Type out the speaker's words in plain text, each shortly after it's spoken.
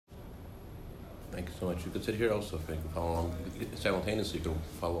Thank you so much. You could sit here also if you can follow along. Simultaneously, you can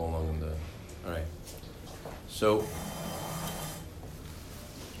follow along in the... All right. So,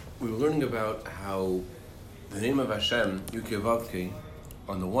 we were learning about how the name of Hashem, Yud-Kei Vav-Kei,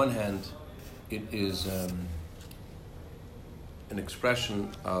 on the one hand, it is an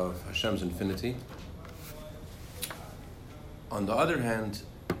expression of Hashem's infinity. On the other hand,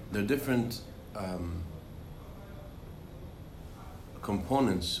 there are different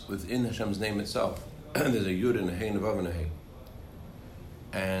components within Hashem's name itself. There's a Yud and a Hey and a Vav and a Hey.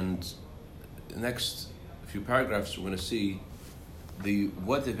 And the next few paragraphs we're going to see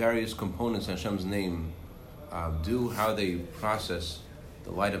what the various components of Hashem's name do, how they process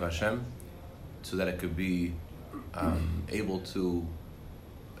the light of Hashem, so that it could be able to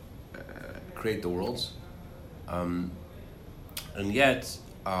create the worlds. And yet,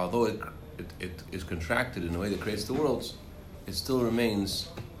 although it is contracted in a way that creates the worlds, it still remains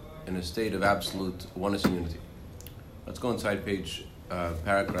in a state of absolute oneness and unity. Let's go inside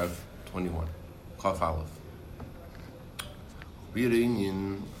paragraph 21. Chaf Aleph.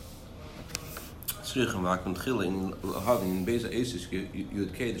 In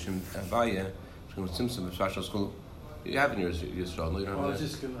you have in your Yisrael, no, you don't have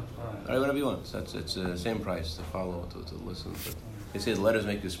it. All right, whatever you want. So it's the same price to follow, to listen. But they say the letters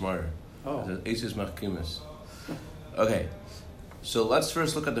make you smarter. Okay, so let's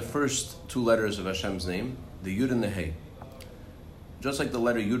first look at the first two letters of Hashem's name, the Yud and the Hey. Just like the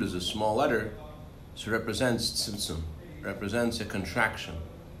letter Yud is a small letter, so it represents tzimtzum, represents a contraction.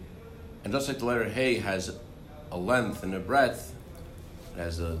 And just like the letter Hey has a length and a breadth, it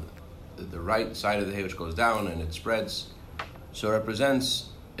has the right side of the Hey which goes down and it spreads, so it represents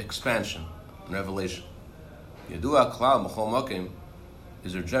expansion and revelation. Yadua klal b'chol makim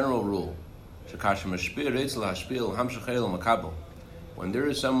is a general rule. When there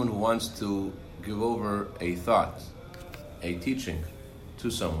is someone who wants to give over a thought, a teaching to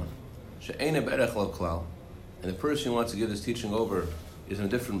someone, and the person who wants to give this teaching over is in a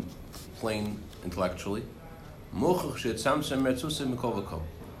different plane intellectually, so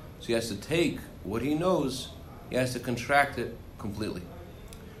he has to take what he knows, he has to contract it completely.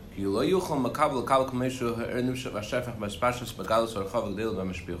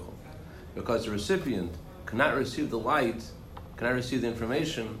 Because the recipient cannot receive the light, cannot receive the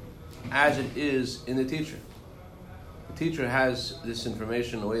information as it is in the teacher. The teacher has this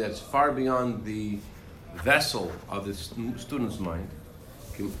information in a way that's far beyond the vessel of the student's mind.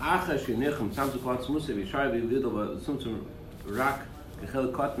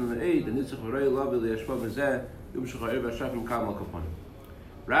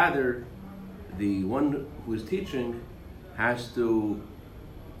 Rather, the one who is teaching has to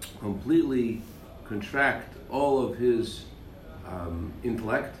completely contract all of his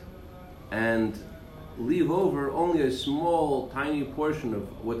intellect and leave over only a small, tiny portion of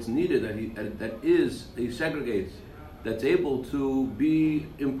what's needed that he segregates, that's able to be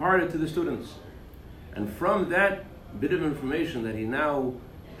imparted to the students. And from that bit of information that he now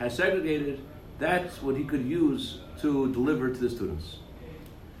has segregated, that's what he could use to deliver to the students.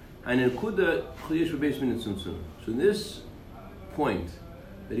 And in so in this point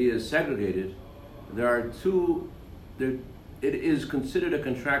that he has segregated, it is considered a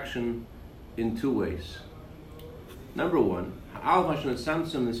contraction in two ways. Number one,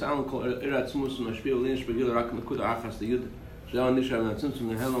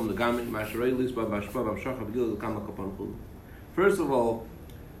 first of all,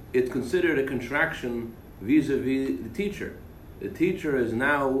 it's considered a contraction vis-a-vis the teacher. The teacher is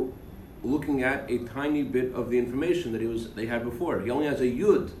now looking at a tiny bit of the information that they had before. He only has a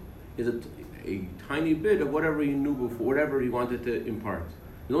yud, is a tiny bit of whatever he knew before, whatever he wanted to impart.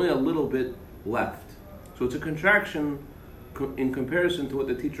 There's only a little bit left. So it's a contraction in comparison to what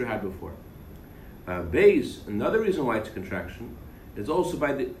the teacher had before. Another reason why it's a contraction is also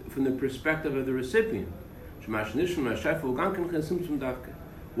from the perspective of the recipient.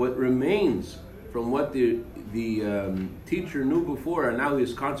 What remains from what the teacher knew before, and now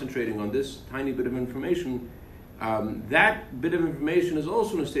he's concentrating on this tiny bit of information, that bit of information is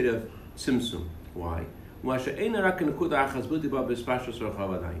also in a state of tzimtzum. Why? Because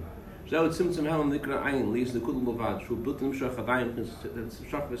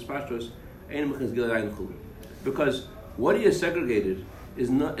what he has segregated is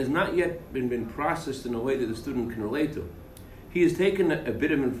not yet been processed in a way that the student can relate to. He has taken a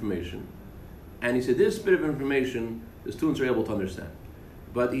bit of information, and he said this bit of information the students are able to understand.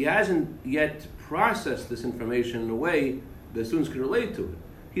 But he hasn't yet processed this information in a way the students can relate to it.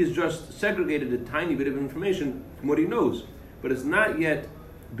 He's just segregated a tiny bit of information from what he knows, but it's not yet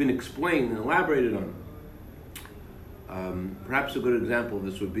been explained and elaborated on. Perhaps a good example of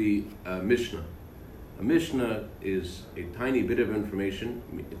this would be a Mishnah. A Mishnah is a tiny bit of information.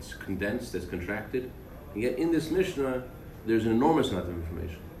 It's condensed, it's contracted, and yet in this Mishnah, there's an enormous amount of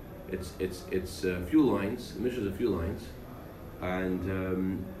information. It's a few lines. The Mishnah is a few lines,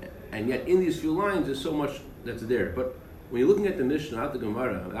 and yet in these few lines, there's so much that's there. But when you're looking at the Mishnah, out the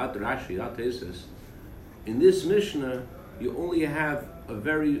Gemara, out the Rashi, out the Isis, in this Mishnah, you only have a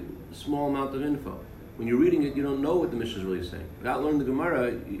very small amount of info. When you're reading it, you don't know what the Mishnah is really saying. Without learning the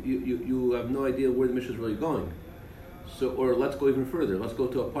Gemara, you have no idea where the Mishnah is really going. So, or let's go even further. Let's go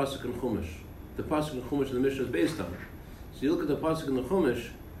to a pasuk in Chumash. The pasuk in Chumash the Mishnah is based on. So you look at the pasuk in the Chumash,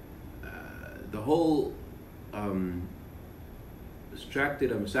 the whole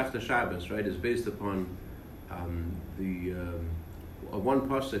tractate of Masechta Shabbos, right, is based upon one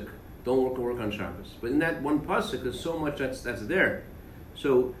pasuk. Don't work on Shabbos. But in that one pasuk, there's so much that's there.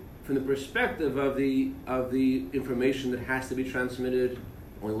 So from the perspective of the information that has to be transmitted,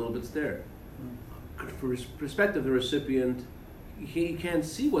 only a little bit's there. From the perspective of the recipient, he can't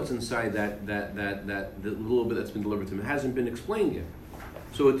see what's inside that the little bit that's been delivered to him. It hasn't been explained yet.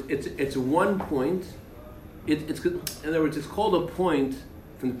 So it's one point. It's in other words, it's called a point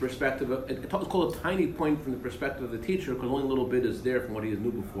from the perspective of it's called a tiny point from the perspective of the teacher because only a little bit is there from what he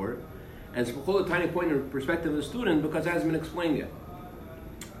knew before, and it's called a tiny point from the perspective of the student because it hasn't been explained yet.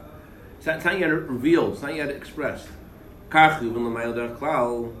 It's not yet revealed. It's not yet expressed.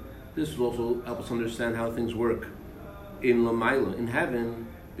 This will also help us understand how things work in Lamaila, in heaven.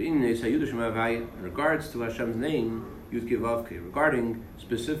 In regards to Hashem's name, Yud Kivavke, regarding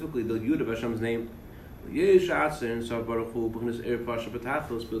specifically the Yud of Hashem's name.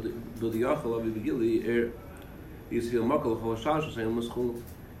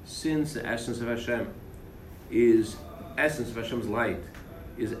 Since the essence of Hashem's light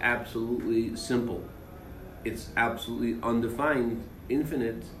is absolutely simple, it's absolutely undefined,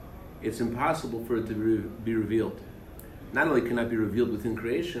 infinite, it's impossible for it to be revealed. Not only can it be revealed within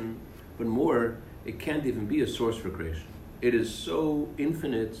creation, but more, it can't even be a source for creation. It is so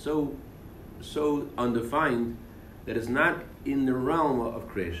infinite, so undefined, that it's not in the realm of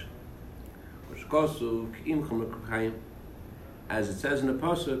creation. As it says in the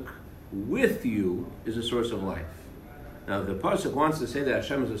pasuk, with you is a source of life. Now, if the pasuk wants to say that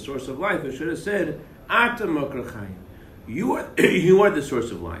Hashem is a source of life, it should have said, you are the source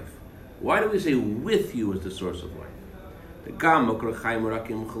of life. Why do we say with you is the source of life?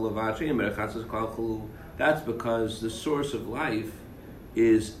 That's because the source of life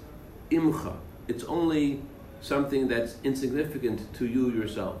is imcha. It's only something that's insignificant to you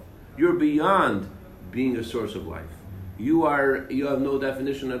yourself. You're beyond being a source of life. You have no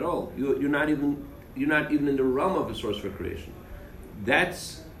definition at all. You're not even in the realm of a source for creation.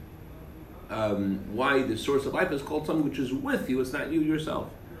 That's why the source of life is called something which is with you. It's not you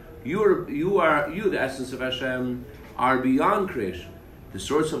yourself. You, the essence of Hashem, are beyond creation. The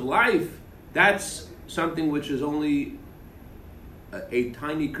source of life, that's something which is only a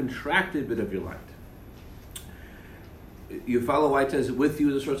tiny contracted bit of your light. You follow why it says with you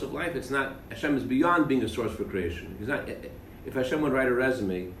is a source of life? It's not, Hashem is beyond being a source for creation. He's not. If Hashem would write a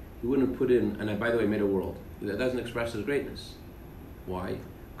resume, he wouldn't put in, and I, by the way, made a world. That doesn't express his greatness. Why?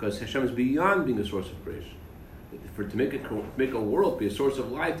 Because Hashem is beyond being a source of creation. To make a world, be a source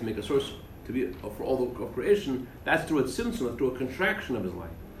of life, to make a source to be for all of creation, that's through a tzimtzum, through a contraction of his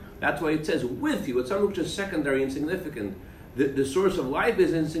life. That's why it says with you. It's something which is secondary, insignificant. The source of life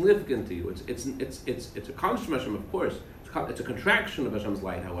is insignificant to you. It's a consummation, of course. It's a contraction of Hashem's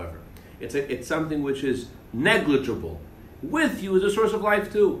light. However, it's something which is negligible. With you is a source of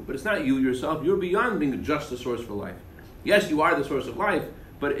life too, but it's not you yourself. You're beyond being just a source for life. Yes, you are the source of life,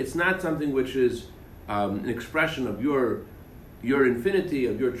 but it's not something which is an expression of your infinity,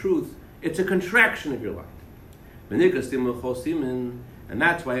 of your truth. It's a contraction of your light. And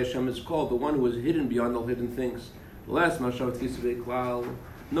that's why Hashem is called the one who is hidden beyond all hidden things.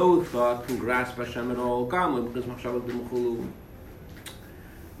 No thought can grasp Hashem at all.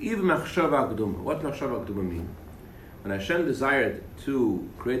 Even machshava akduma. What machshava akduma mean? When Hashem desired to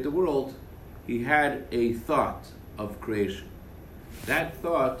create the world, He had a thought of creation. That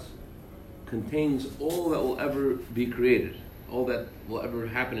thought contains all that will ever be created, all that will ever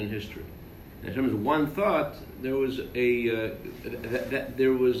happen in history. In terms of one thought, there was a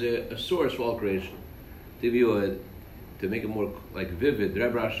source for all creation. To make it more vivid, the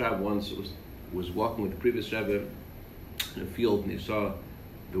Rebbe Rashab once was walking with the previous Rebbe in a field, and he saw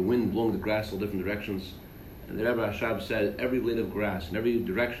the wind blowing the grass all different directions. And the Rebbe Rashab said, every blade of grass in every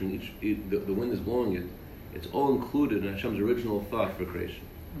direction, the wind is blowing it. It's all included in Hashem's original thought for creation.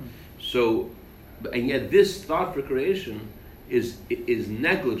 So, and yet this thought for creation is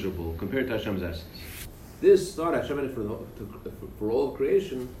negligible compared to Hashem's essence. This thought Hashem had for all of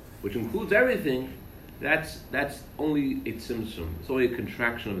creation, which includes everything, that's only a tzimtzum. It's only a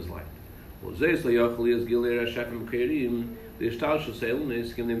contraction of his light.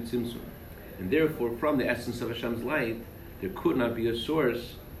 And therefore, from the essence of Hashem's light, there could not be a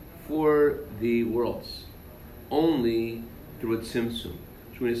source for the worlds, only through a tzimtzum.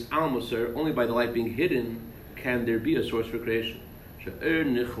 Only by the light being hidden can there be a source for creation. That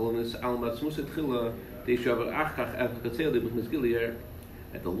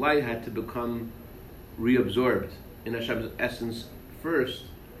the light had to become reabsorbed in Hashem's essence first,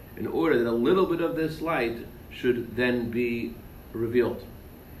 in order that a little bit of this light should then be revealed.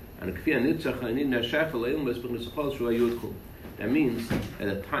 That means that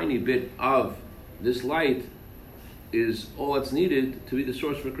a tiny bit of this light is all that's needed to be the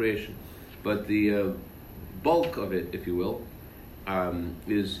source for creation. But the bulk of it, if you will,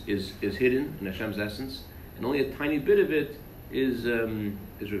 is hidden in Hashem's essence, and only a tiny bit of it is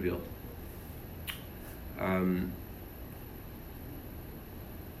revealed.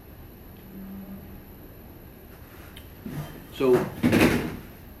 So,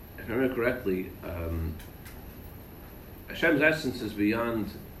 if I remember correctly, Hashem's essence is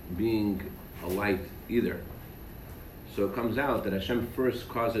beyond being a light either. So it comes out that Hashem first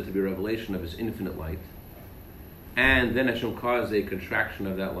caused it to be a revelation of His infinite light, and then Hashem caused a contraction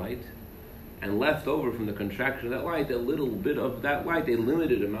of that light, and left over from the contraction of that light a little bit of that light, a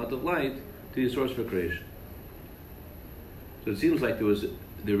limited amount of light, to be a source for creation. So it seems like there was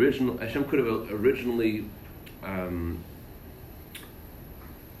the original, Hashem could have originally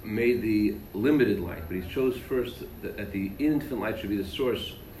made the limited light, but He chose first that the infinite light should be the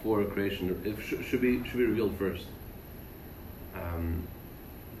source for creation. It should be revealed first.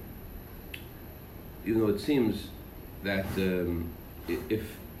 Even though it seems that if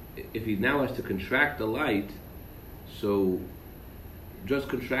He now has to contract the light, so just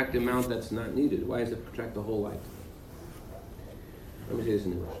contract the amount that's not needed. Why has it contract the whole light? Let me say this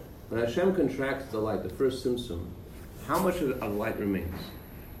in English. When Hashem contracts the light, the first tzimtzum, how much of the light remains?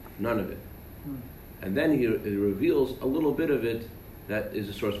 None of it. And then He reveals a little bit of it that is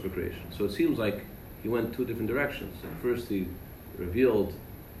a source for creation. So it seems like He went two different directions. At first He revealed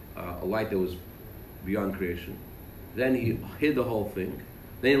a light that was beyond creation. Then He hid the whole thing.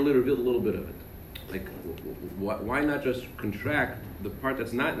 Then He revealed a little bit of it. Like, why not just contract the part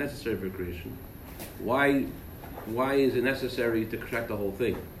that's not necessary for creation? Why is it necessary to contract the whole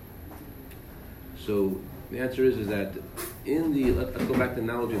thing? So the answer is that let's go back to the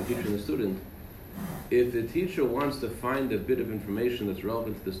analogy of teacher and the student. If the teacher wants to find a bit of information that's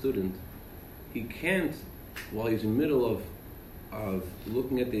relevant to the student, he can't, while he's in the middle of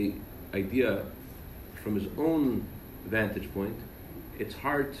looking at the idea from his own vantage point, it's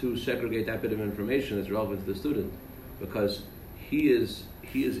hard to segregate that bit of information that's relevant to the student, because he has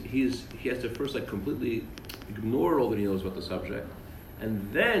to first completely ignore all that he knows about the subject,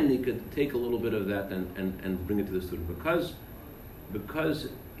 and then he could take a little bit of that and bring it to the student. Because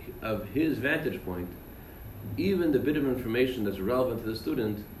of his vantage point, even the bit of information that's relevant to the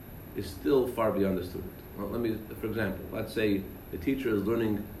student is still far beyond the student. Well, for example, let's say the teacher is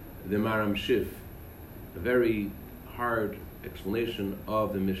learning the Maram Shif, a very hard explanation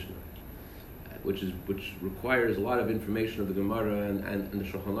of the Mishnah, which requires a lot of information of the Gemara and the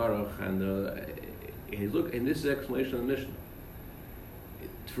Shulchan Aruch, and this is the explanation of the Mishnah.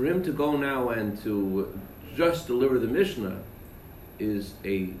 For him to go now and to just deliver the Mishnah is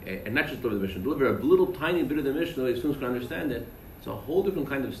and not just deliver the Mishnah, deliver a little tiny bit of the Mishnah so students can understand it. It's a whole different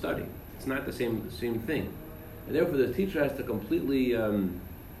kind of study. It's not the same thing, and therefore the teacher has to completely to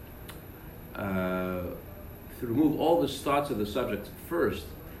remove all the thoughts of the subject first,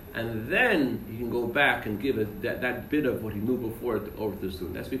 and then he can go back and give it that bit of what he knew before over to the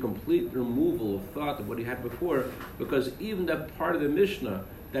student. That's the complete removal of thought of what he had before, because even that part of the Mishnah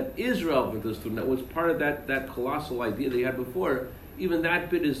that is relevant to the student, that was part of that colossal idea that he had before, even that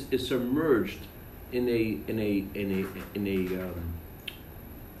bit is submerged in a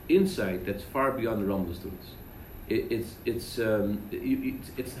insight that's far beyond the realm of the students.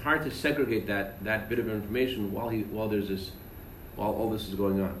 It's hard to segregate that bit of information while all this is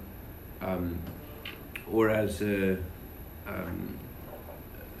going on. Whereas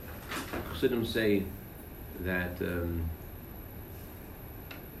Chassidim say that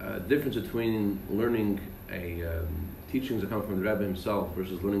difference between learning teachings that come from the Rebbe himself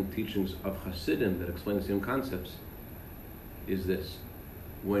versus learning teachings of Chassidim that explain the same concepts is this.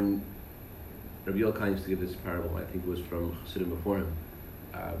 When Rabbi Yochanan used to give this parable, I think it was from Chassidim before him,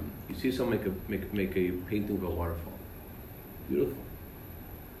 you see someone make a painting of a waterfall. Beautiful.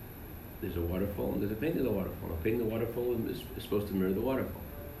 There's a waterfall and there's a painting of the waterfall. A painting of the waterfall is supposed to mirror the waterfall.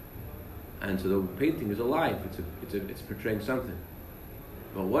 And so the painting is alive. It's portraying something.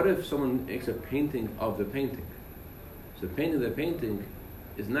 But what if someone makes a painting of the painting? So the painting of the painting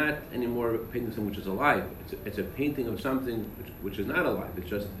is not anymore a painting of something which is alive. It's a painting of something which is not alive.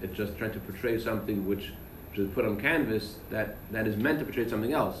 It's just trying to portray something which is put on canvas that is meant to portray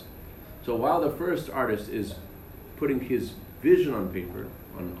something else. So while the first artist is putting his vision on paper,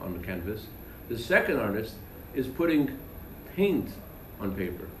 on the canvas, the second artist is putting paint on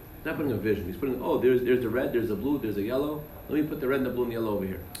paper. He's not putting a vision. He's putting, there's the red, there's the blue, there's the yellow. Let me put the red and the blue and the yellow over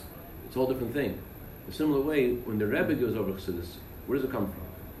here. It's a whole different thing. In a similar way, when the Rebbe gives over Chassidus, where does it come from?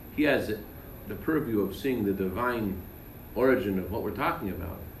 He has the purview of seeing the divine origin of what we're talking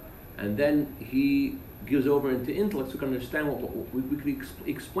about, and then he gives over into intellect so we can understand he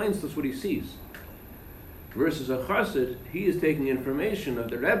explains to us what he sees. Versus a chassid, he is taking information that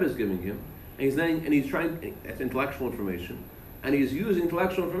the Rebbe is giving him, and he's trying, that's intellectual information, and he's using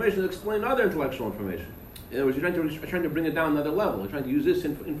intellectual information to explain other intellectual information. In other words, you're trying to bring it down another level. You're trying to use this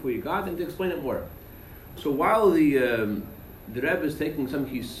info you got and to explain it more. So while the Rebbe is taking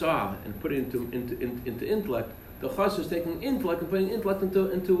something he saw and putting it into intellect, the chassid is taking intellect and putting intellect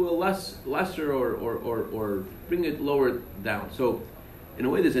into a lesser or bring it lower down. So in a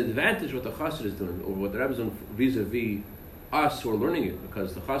way, there's an advantage what the chassid is doing over what the Rebbe is doing vis-a-vis us who are learning it,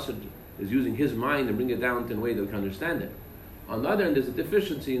 because the chassid is using his mind and bringing it down in a way that we can understand it. On the other hand, there's a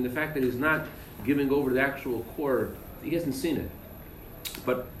deficiency in the fact that he's not giving over the actual core. He hasn't seen it.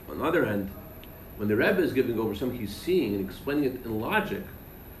 But on the other hand, when the Rebbe is giving over something he's seeing and explaining it in logic,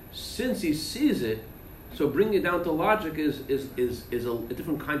 since he sees it, so bringing it down to logic is a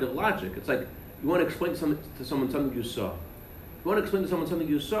different kind of logic. It's like you want to explain to someone something you saw. You want to explain to someone something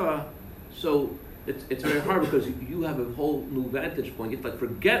you saw, so it's very hard because you have a whole new vantage point. You have to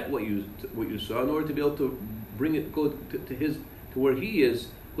forget what you saw in order to be able to bring it, go to where he is,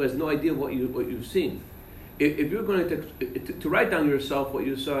 who has no idea what you've seen. If you're going to write down yourself what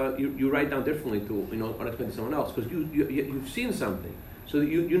you saw, you write down differently to want to explain to someone else because you've seen something, so that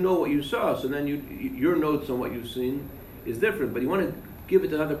you know what you saw. So then your notes on what you've seen is different. But you want to give it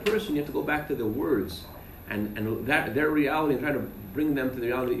to another person, you have to go back to the words and that their reality and try to bring them to the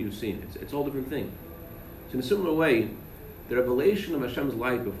reality that you've seen. It's a whole different thing. So in a similar way, the revelation of Hashem's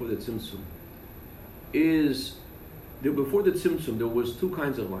light before the Tzimtzum is before the Tzimtzum there was two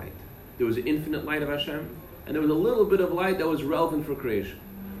kinds of light. There was the infinite light of Hashem, and there was a little bit of light that was relevant for creation.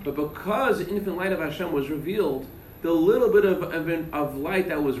 But because the infinite light of Hashem was revealed, the little bit of light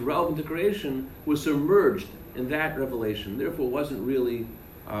that was relevant to creation was submerged in that revelation. Therefore, it wasn't really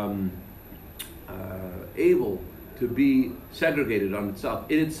able to be segregated on itself.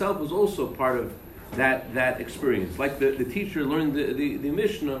 It itself was also part of that experience. Like the teacher learning the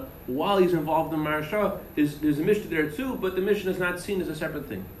Mishnah while he's involved in Marashah, there's a Mishnah there too, but the Mishnah is not seen as a separate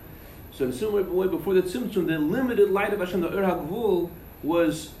thing. So in a similar way, before the Tzimtzum, the limited light of Hashem, the Ur HaGvul,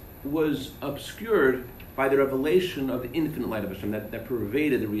 was obscured by the revelation of the infinite light of Hashem that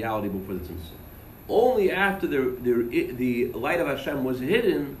pervaded the reality before the Tzimtzum. Only after the light of Hashem was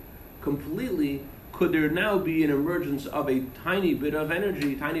hidden completely could there now be an emergence of a tiny bit of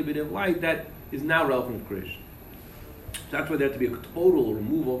energy, tiny bit of light that is now relevant to creation. So that's why there had to be a total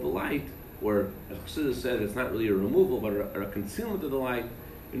removal of the light, or as Chassidus said, it's not really a removal, but a concealment of the light,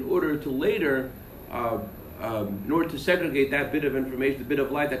 in order to later, in order to segregate that bit of information, the bit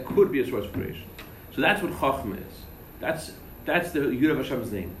of light that could be a source of creation. So that's what Chachma is. That's the Yud of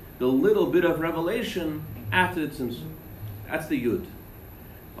Hashem's name. The little bit of revelation after the Tzimtzum. That's the Yud.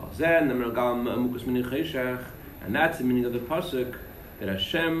 And that's the meaning of the pasuk, that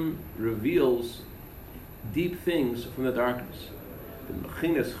Hashem reveals deep things from the darkness.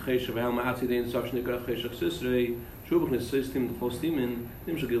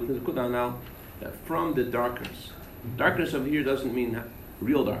 That from the darkness. Darkness over here doesn't mean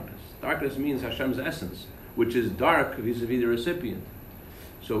real darkness. Darkness means Hashem's essence, which is dark vis-a-vis the recipient.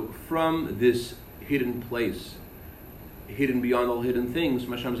 So from this hidden place, hidden beyond all hidden things,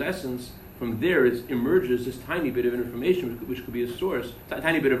 from Hashem's essence, from there it emerges this tiny bit of information which could be a source, a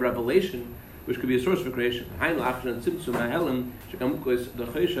tiny bit of revelation which could be a source for creation.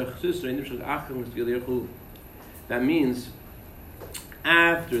 That means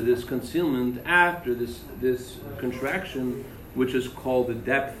after this concealment, after this contraction, which is called the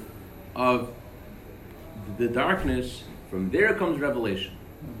depth of the darkness, from there comes revelation.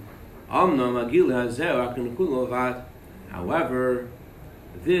 However,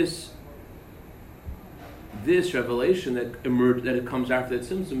 this revelation that emerged, that it comes after that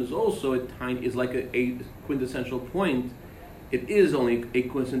tzimtzum, is also is like a quintessential point. It is only a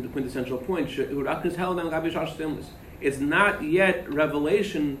quintessential point. It's not yet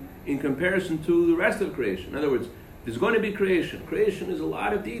revelation in comparison to the rest of creation. In other words, there's going to be creation. Creation is a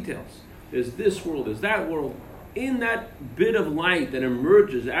lot of details. There's this world, there's that world. In that bit of light that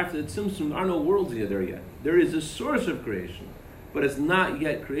emerges after the tzimtzum, there are no worlds there yet. There is a source of creation, but it's not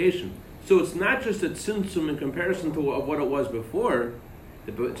yet creation. So it's not just a tzimtzum in comparison to what it was before,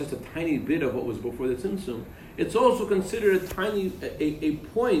 just a tiny bit of what was before the tzimtzum. It's also considered a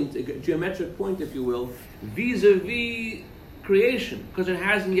point, a geometric point, if you will, vis-a-vis creation, because it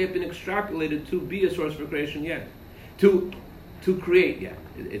hasn't yet been extrapolated to be a source for creation yet, to create yet.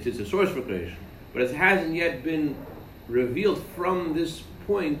 It's a source for creation, but it hasn't yet been revealed from this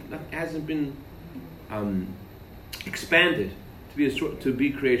point. That hasn't been expanded to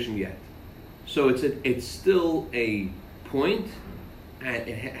be creation yet. So it's still a point, and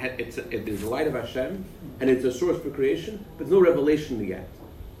there's the light of Hashem, and it's a source for creation, but there's no revelation yet.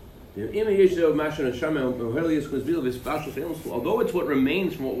 Although it's what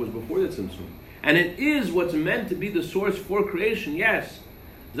remains from what was before the tzimtzum, and it is what's meant to be the source for creation, yes.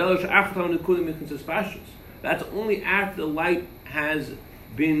 That's only after the light has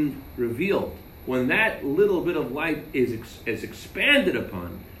been revealed. When that little bit of light is expanded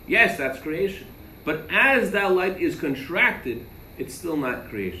upon, yes, that's creation. But as that light is contracted, it's still not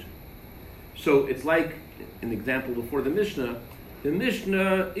creation. So it's like an example before the Mishnah. The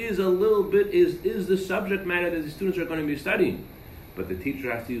Mishnah is a little bit, is the subject matter that the students are going to be studying. But the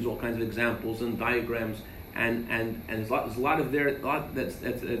teacher has to use all kinds of examples and diagrams, and there's a lot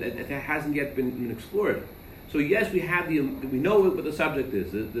that hasn't yet been explored. So yes, we know what the subject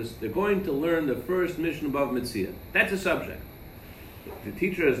is. They're going to learn the first Mishnah above Mitzvah. That's a subject. The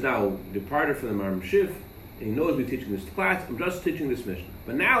teacher has now departed from the Maamar Shiv, and he knows we're teaching this class. I'm just teaching this Mishnah.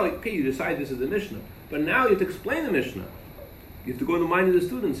 But now, okay, you decide this is the Mishnah. But now you have to explain the Mishnah. You have to go in the mind of the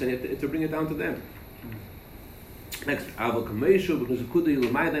students, and you have to bring it down to them. Next,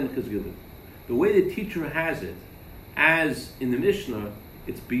 the way the teacher has it, as in the Mishnah,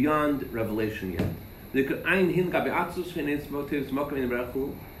 it's beyond revelation yet.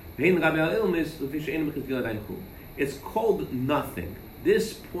 It's called nothing.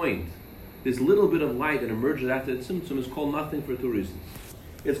 This point, this little bit of light that emerges after the tzimtzum, is called nothing for two reasons.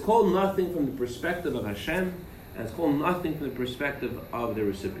 It's called nothing from the perspective of Hashem, and it's called nothing from the perspective of the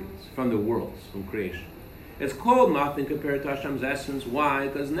recipients, from the worlds, from creation. It's called nothing compared to Hashem's essence. Why?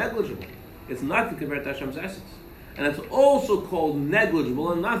 Because it's negligible. It's nothing compared to Hashem's essence. And it's also called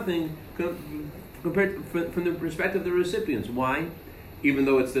negligible and nothing compared from the perspective of the recipients. Why? Even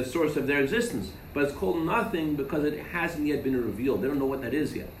though it's the source of their existence. But it's called nothing because it hasn't yet been revealed. They don't know what that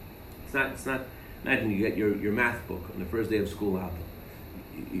is yet. It's not. Imagine you get your math book on the first day of school out.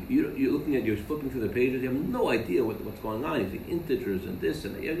 You're looking at, you're flipping through the pages. You have no idea what's going on. You see integers and this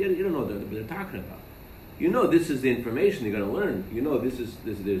and that. You don't know what they're talking about. You know this is the information you're going to learn. You know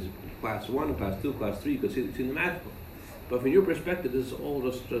there's class 1, class 2, class 3. You can see in the math book. But from your perspective, this is all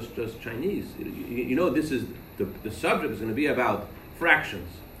just Chinese. You know this is the subject is going to be about fractions.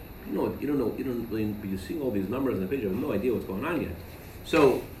 You don't be seeing all these numbers on the page. You have no idea what's going on yet.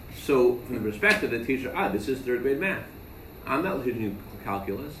 So from the perspective of the teacher, this is third grade math. I'm not teaching you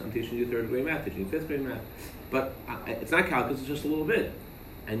calculus. I'm teaching you third grade math, teaching you fifth grade math. But it's not calculus, it's just a little bit.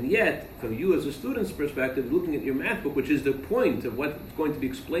 And yet, from you as a student's perspective, looking at your math book, which is the point of what's going to be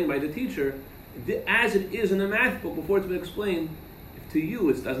explained by the teacher, as it is in the math book before it's been explained, to you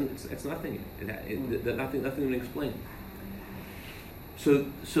it's nothing. Nothing been explained. So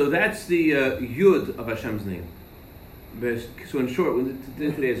that's the Yud of Hashem's name. So in short,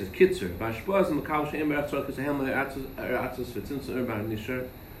 today is Kitzer.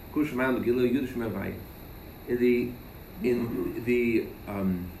 In the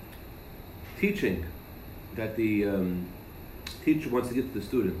teaching that the teacher wants to give to the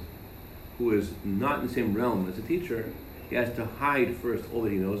student, who is not in the same realm as the teacher, he has to hide first all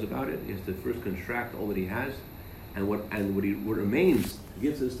that he knows about it. He has to first contract all that he has, and what remains to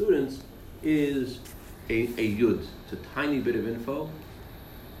give to the students is a yud. It's a tiny bit of info,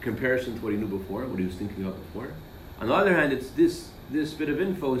 in comparison to what he knew before, what he was thinking of before. On the other hand, it's this bit of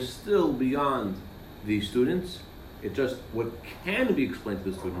info is still beyond the students. It's just what can be explained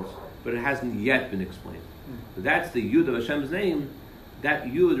to the students, but it hasn't yet been explained. So that's the Yud of Hashem's name. That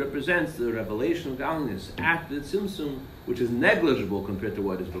Yud represents the revelation of godliness after the Tzimtzum, which is negligible compared to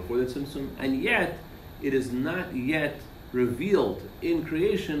what is before the Tzimtzum, and yet it is not yet revealed in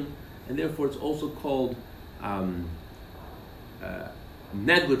creation, and therefore it's also called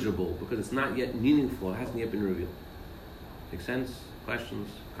negligible because it's not yet meaningful. It hasn't yet been revealed. Make sense? Questions?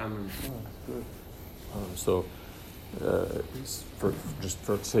 Comments? Good.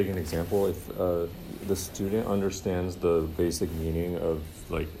 For take an example, if the student understands the basic meaning of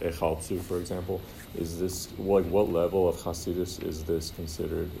like Heichaltzu, for example, is this what level of Hasidus is this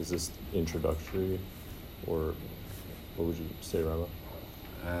considered? Is this introductory, or what would you say, Rabbi?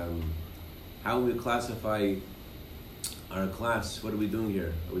 How we classify our class? What are we doing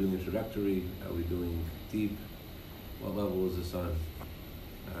here? Are we doing introductory? Are we doing deep? What level is this on?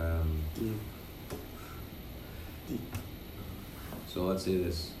 Deep. So let's say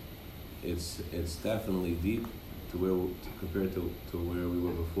this: it's definitely deep compared to where we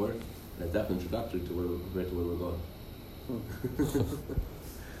were before, and it's definitely introductory compared to where we're going.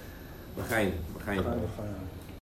 L'chaim.